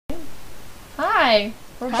Hi!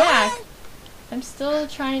 We're Hi. back! I'm still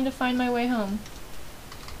trying to find my way home.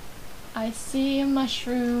 I see a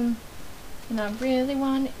mushroom, and I really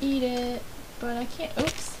want to eat it, but I can't.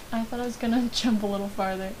 Oops! I thought I was gonna jump a little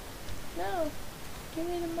farther. No! Give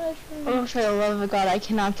me the mushroom. Oh, for the love of God, I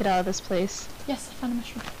cannot get out of this place. Yes, I found a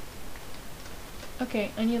mushroom.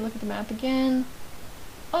 Okay, I need to look at the map again.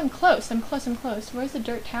 Oh, I'm close, I'm close, I'm close. Where's the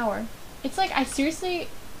dirt tower? It's like, I seriously...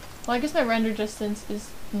 Well, I guess my render distance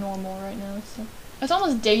is normal right now, so... It's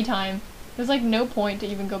almost daytime. There's like no point to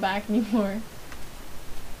even go back anymore.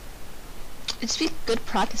 It'd be good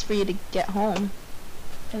practice for you to get home.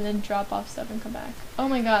 And then drop off stuff and come back. Oh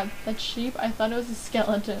my god, that sheep, I thought it was a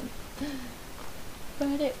skeleton.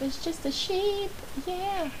 But it was just a sheep,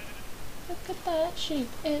 yeah. Look at that sheep,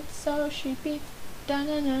 it's so sheepy.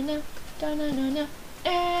 Da-na-na-na, da-na-na-na,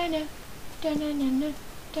 da-na, da-na-na-na,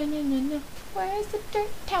 da-na-na-na. Where's the dirt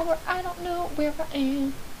tower? I don't know where I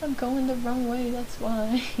am. I'm going the wrong way, that's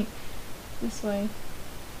why. This way.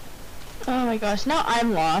 Oh my gosh, now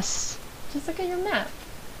I'm lost. Just look at your map.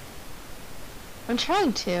 I'm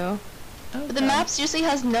trying to. Oh, But the map seriously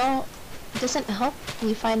doesn't help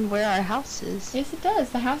me find where our house is. Yes, it does.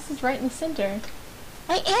 The house is right in the center.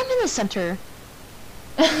 I am in the center.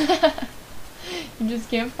 You just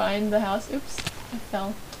can't find the house. Oops, I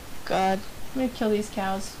fell. God. I'm gonna kill these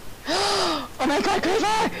cows. Oh my God,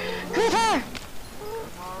 creeper! Creeper!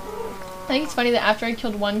 I think it's funny that after I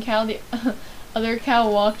killed one cow, the other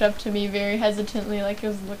cow walked up to me very hesitantly, like it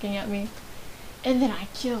was looking at me. And then I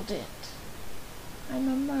killed it. I'm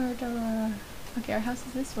a murderer. Okay, our house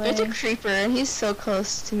is this way. There's a creeper, and he's so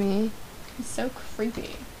close to me. He's so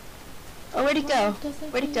creepy. Oh, where'd he go?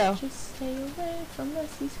 Doesn't Where'd he he go? Just stay away from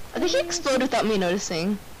us. He's I think he crazy. exploded without me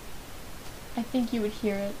noticing. I think you would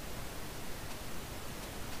hear it.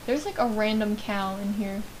 There's like a random cow in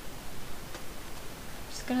here.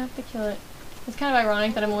 Just gonna have to kill it. It's kind of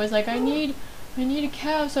ironic that I'm always like, I need a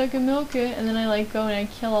cow so I can milk it, and then I like go and I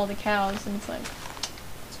kill all the cows, and it's like,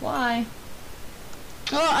 that's why.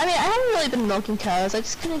 Well, I mean, I haven't really been milking cows. I've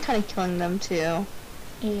just been kind of killing them too.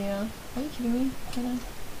 Yeah. Are you kidding me? Can I?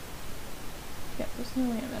 Yeah, there's no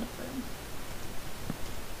way I'm out of room.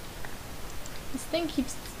 This thing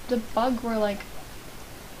keeps the bug where like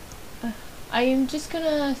I am just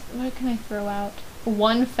gonna, what can I throw out?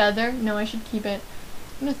 One feather? No, I should keep it.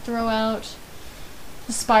 I'm gonna throw out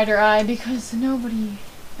the spider eye because nobody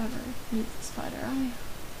ever needs the spider eye.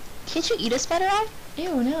 Can't you eat a spider eye?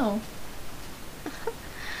 Ew, no. What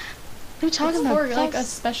are you talking It's about? for like a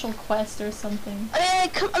special quest or something. I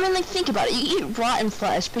mean, like, think about it. You eat rotten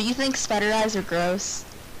flesh, but you think spider eyes are gross?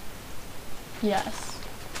 Yes.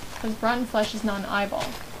 Because rotten flesh is not an eyeball.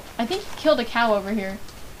 I think you killed a cow over here.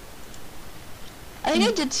 I think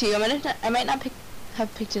I did too. I might not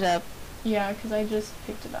have picked it up. Yeah, because I just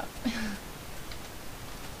picked it up.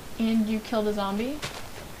 And you killed a zombie?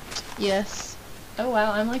 Yes. Oh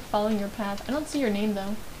wow, I'm like following your path. I don't see your name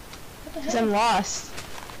though. What the Because heck? I'm lost.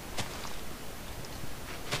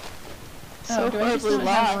 So Oh, do I just horribly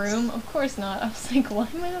not have lost. room? Of course not. I was like, why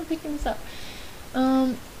am I not picking this up?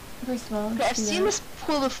 First of all, Okay, I've seen this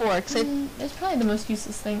pool before. Cause it's probably the most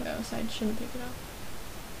useless thing though, so I shouldn't pick it up.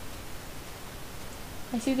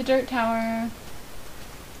 I see the dirt tower.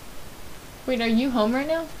 Wait, are you home right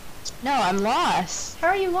now? no, I'm lost. How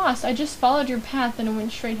are you lost? I just followed your path and it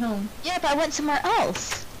went straight home. Yeah, but I went somewhere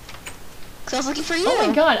else. Cause I was looking for you. Oh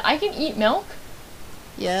my god, I can eat milk?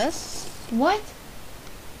 Yes. What?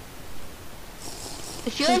 I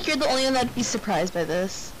feel like you're the only one that'd be surprised by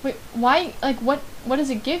this. Wait, why? Like, what does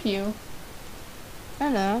it give you? I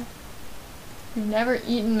don't know. You've never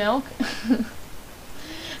eaten milk?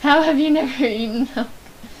 How have you never eaten milk?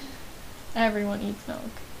 Everyone eats milk.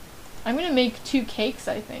 I'm gonna make 2 cakes,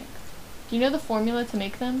 I think. Do you know the formula to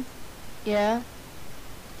make them? Yeah.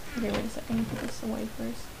 Okay, wait a second. Let me put this away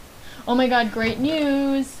first. Oh my god, great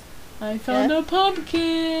news! I found Yeah? a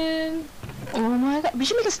pumpkin! Oh my God. We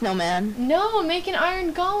should make a snowman. No, make an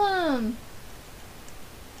iron golem!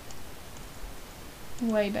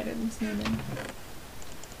 Way better than snowmen.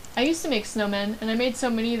 I used to make snowmen, and I made so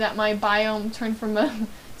many that my biome turned from a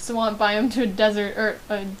swamp biome to a desert, or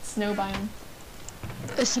a snow biome.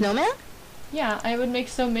 A snowman? Yeah, I would make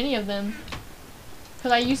so many of them.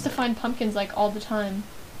 Because I used to find pumpkins like all the time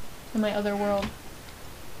in my other world.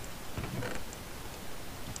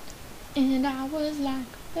 And I was like,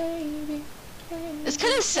 baby. It's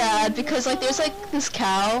kind of sad because like there's like this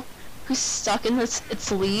cow who's stuck in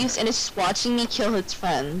its leaves and it's just watching me kill its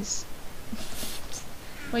friends.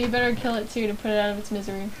 Well, you better kill it too to put it out of its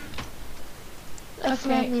misery.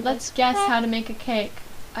 Okay, let's guess how to make a cake.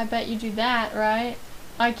 I bet you do that, right?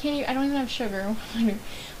 I can't even, I don't even have sugar.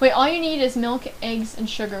 Wait, all you need is milk, eggs, and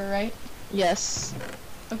sugar, right? Yes.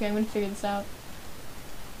 Okay, I'm gonna figure this out.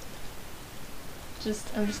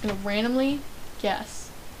 I'm just gonna randomly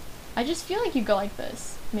guess. I just feel like you go like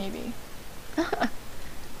this, maybe.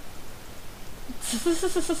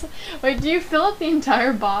 Wait, do you fill up the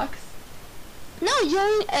entire box? No, you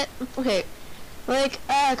only, okay. Like,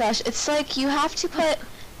 oh gosh, it's like you have to put,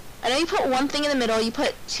 I know you put one thing in the middle, you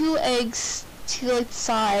put 2 eggs to like the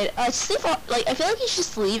side. Just leave, like, I feel like you should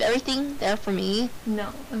just leave everything there for me. No,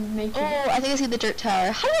 I'm making Oh, I think I see the dirt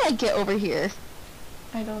tower. How did I get over here?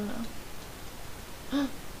 I don't know.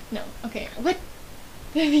 No, okay. What?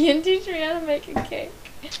 Vivian, teach me how to make a cake.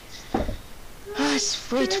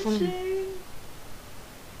 Just wait for me.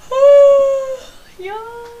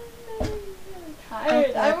 I'm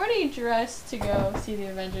tired. I'm already dressed to go see the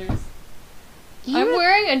Avengers. I'm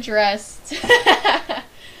wearing a dress.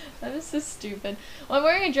 That is so stupid. Well, I'm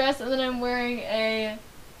wearing a dress and then I'm wearing a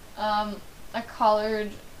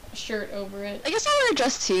collared shirt over it. I guess I wear a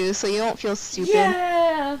dress too, so you won't feel stupid.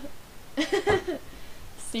 Yeah.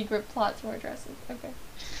 Secret plots more dresses. Okay.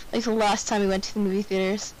 Like the last time we went to the movie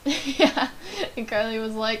theaters. Yeah. And Carly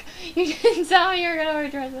was like, "You didn't tell me you were gonna wear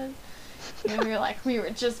dresses." And we were like, "We were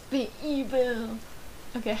just being evil."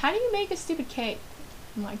 Okay, how do you make a stupid cake?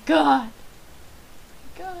 Oh my god.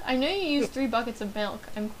 God. I know you use 3 buckets of milk,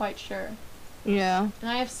 I'm quite sure. Yeah. And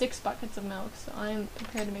I have 6 buckets of milk, so I am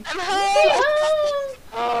prepared to make I'm home!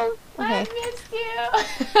 Oh, okay. I missed you!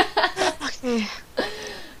 Okay.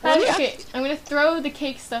 Okay, I'm gonna throw the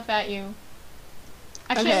cake stuff at you.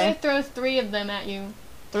 Actually, Okay. I'm gonna throw 3 of them at you.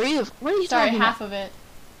 3 of, what are you Sorry, talking half about? of it.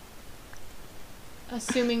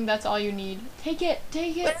 Assuming that's all you need. Take it!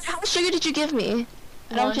 Take it! Wait, how much sugar did you give me?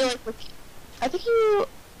 I don't feel like, I think you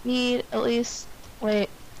need at least, wait.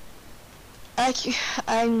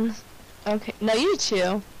 I'm, okay, no, you need 2.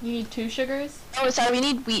 You need 2 sugars? Oh, sorry, we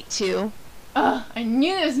need wheat too. Ugh, I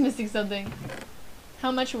knew I was missing something.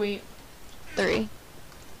 How much wheat? 3.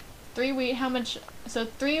 3 wheat, how much? So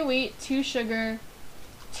 3 wheat, 2 sugar,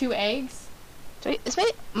 2 eggs? Wait,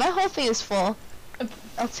 my whole thing is full. I'm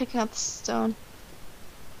taking out the stone.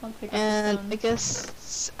 I'll pick up And the I stone.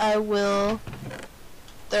 guess I will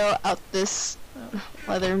throw out this Oh,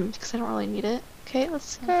 leather because I don't really need it. Okay,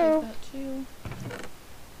 let's I'll go. take that too.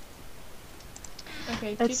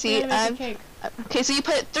 Okay, Let's teach me see, how to make a cake. Okay, so you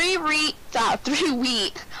put 3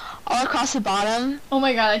 wheat all across the bottom. Oh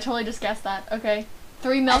my god, I totally just guessed that. Okay.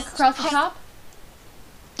 3 milk across the top?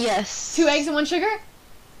 Yes. 2 eggs and 1 sugar?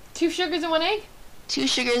 2 sugars and 1 egg? 2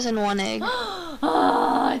 sugars and 1 egg.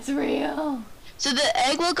 Oh, it's real. So the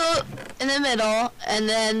egg will go in the middle, and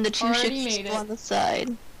then the 2 Already sugars made go it. on the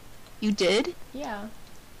side. You did? Yeah.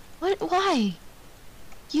 What? Why?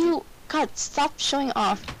 God, stop showing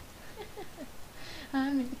off. I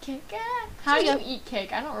made a cake. Ah. How do you eat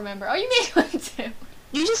cake? I don't remember. Oh, you made one too.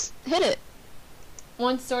 You just hit it.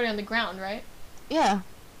 One's already on the ground, right? Yeah.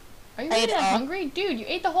 Are you I really ate it that all. hungry? Dude, you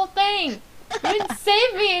ate the whole thing. You didn't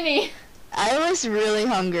save me any. I was really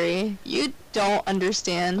hungry. You don't I'm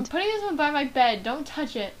understand. putting this one by my bed. Don't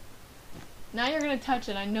touch it. Now you're gonna touch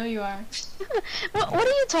it. I know you are. What are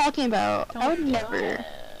you talking about? I would Don't do never. it.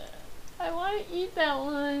 I want to eat that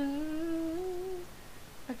one.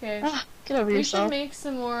 Okay. Get over We should yourself. make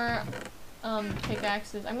some more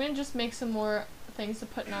pickaxes. I'm gonna just make some more things to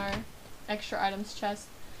put in our extra items chest.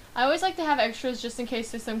 I always like to have extras just in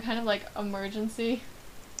case there's some kind of like emergency.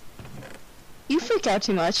 You freak out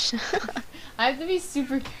too much. I have to be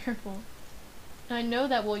super careful. And I know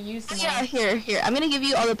that we'll use them Yeah, all. here. I'm gonna give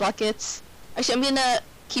you all the buckets. Actually, I'm gonna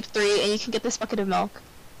keep 3, and you can get this bucket of milk.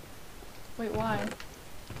 Wait, why?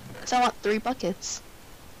 Because I want 3 buckets.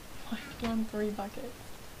 Why do you want 3 buckets?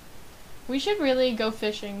 We should really go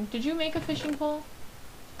fishing. Did you make a fishing pole?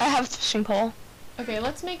 I have a fishing pole. Okay,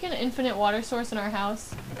 let's make an infinite water source in our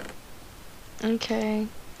house. Okay.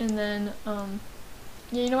 And then, yeah,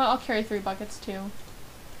 you know what? I'll carry 3 buckets too.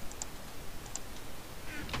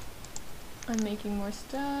 I'm making more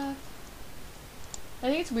stuff. I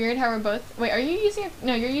think it's weird how we're both. Wait, are you using a.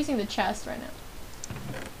 No, you're using the chest right now.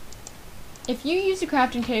 If you use a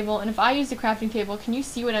crafting table and if I use the crafting table, can you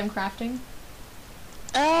see what I'm crafting?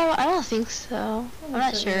 Oh, I don't think so. I'm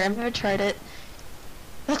not sure. I've never tried it.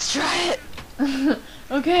 Let's try it.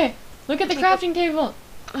 Okay, look at the crafting table.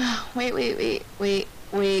 Wait.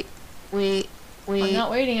 I'm not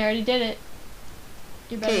waiting. I already did it.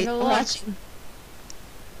 You better Okay, go I'm look. watching.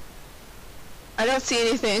 I don't see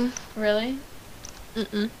anything. Really?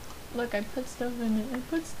 Mm-mm. Look, I put stuff in it. I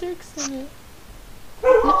put sticks in it.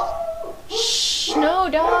 Shh! No,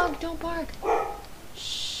 dog! Don't bark!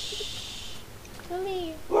 Shh!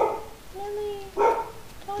 Lily! Lily!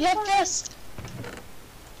 Yeah, bark. fast.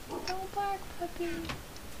 Don't bark, puppy.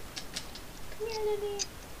 Come here, Livy.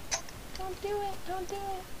 Don't do it. Don't do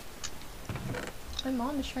it. My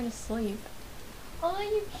mom is trying to sleep. Oh,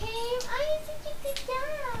 you came? Oh, you're such a good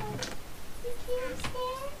dog. You came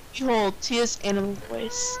upstairs? Behold, Tia's animal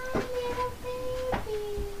voice. Oh, little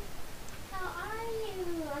baby. How are you?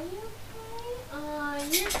 Are you okay? Oh,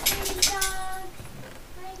 you're a sweet dog.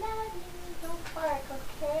 I love you. Don't bark,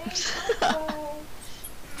 okay? Don't bark.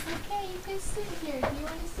 Okay, you can sit here. Do you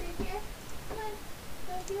want to sit here? Come on.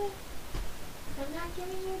 Go do it. I'm not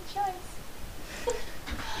giving you a choice.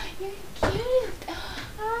 You're cute.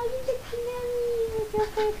 Oh, you're looking at me with your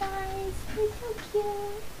big eyes. You're so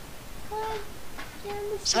cute. Come on. Get on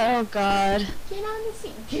the seat. Oh god. Get on the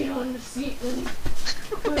seat. Get on the seat, Lily.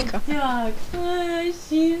 Oh my god. Dog. Oh,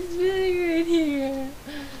 she's sitting right here.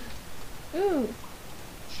 Ooh.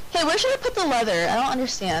 Hey, where should I put the leather? I don't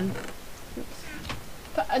understand.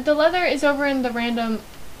 The leather is over in the random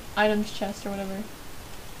items chest or whatever.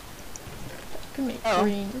 Could make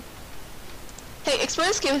green. Hey, explore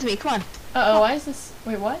this cave with me. Come on. Uh-oh, why is this...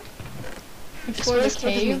 Wait, what? Explore the this cave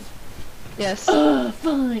with me. cave? Yes. Ugh,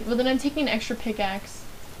 fine. Well, then I'm taking an extra pickaxe.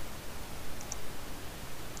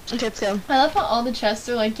 Okay, let's go. I love how all the chests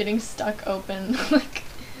are, like, getting stuck open. Like,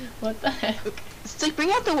 what the heck? It's like,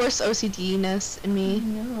 bring out the worst OCD-ness in me.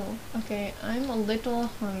 No. Okay, I'm a little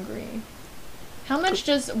hungry. How much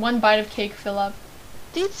does one bite of cake fill up?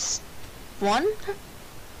 It's one?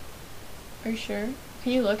 Are you sure?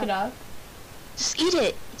 Can you look it up? Just eat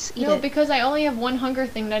it. Just eat No, it. because I only have one hunger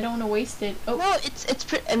thing and I don't want to waste it. Oh. No,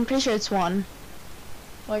 I'm pretty sure it's one.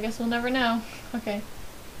 Well, I guess we'll never know. Okay.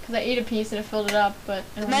 Because I ate a piece and it filled it up, but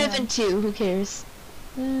I It don't might know. have been two. Who cares?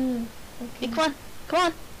 Okay. Hey, come on. Come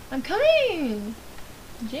on. I'm coming!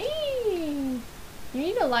 Gee! You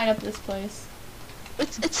need to light up this place.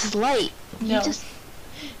 It's light. No. You just...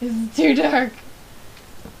 It's too dark.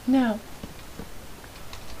 No.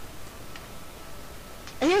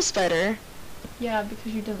 I hear a spider. Yeah,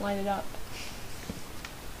 because you didn't light it up.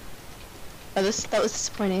 Oh, that was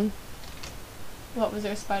disappointing. What, was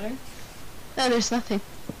there a spider? No, there's nothing.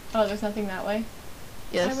 Oh, there's nothing that way?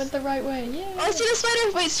 Yes. I went the right way, yay! Oh, I see the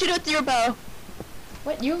spider! Wait, shoot it with your bow.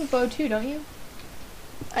 What? You have a bow too, don't you?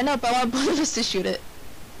 I know, but I want both of us to shoot it.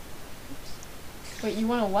 Wait, you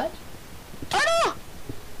want a what? Oh no!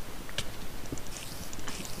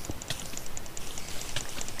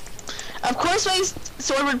 Of course my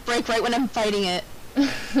sword would break right when I'm fighting it.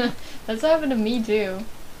 That's what happened to me too.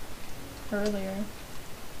 Earlier.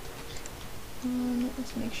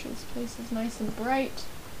 Let's make sure this place is nice and bright.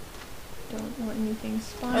 Don't want anything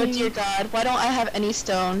spawning. Oh dear god, why don't I have any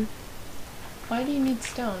stone? Why do you need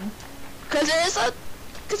stone? Because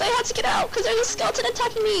I had to get out, because there's a skeleton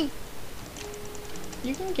attacking me!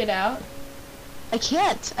 You can get out. I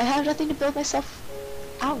can't. I have nothing to build myself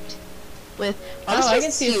out with. Oh, this I place can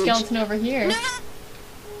is see a huge. skeleton over here. No!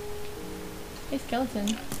 Hey,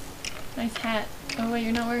 skeleton. Nice hat. Oh wait,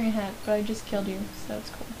 you're not wearing a hat, but I just killed you, so that's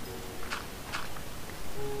cool.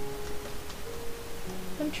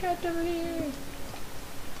 I'm trapped over here.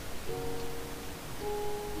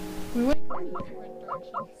 We went completely different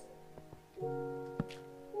directions.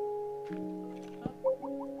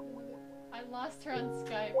 Oh, I lost her on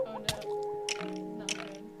Skype. Oh no.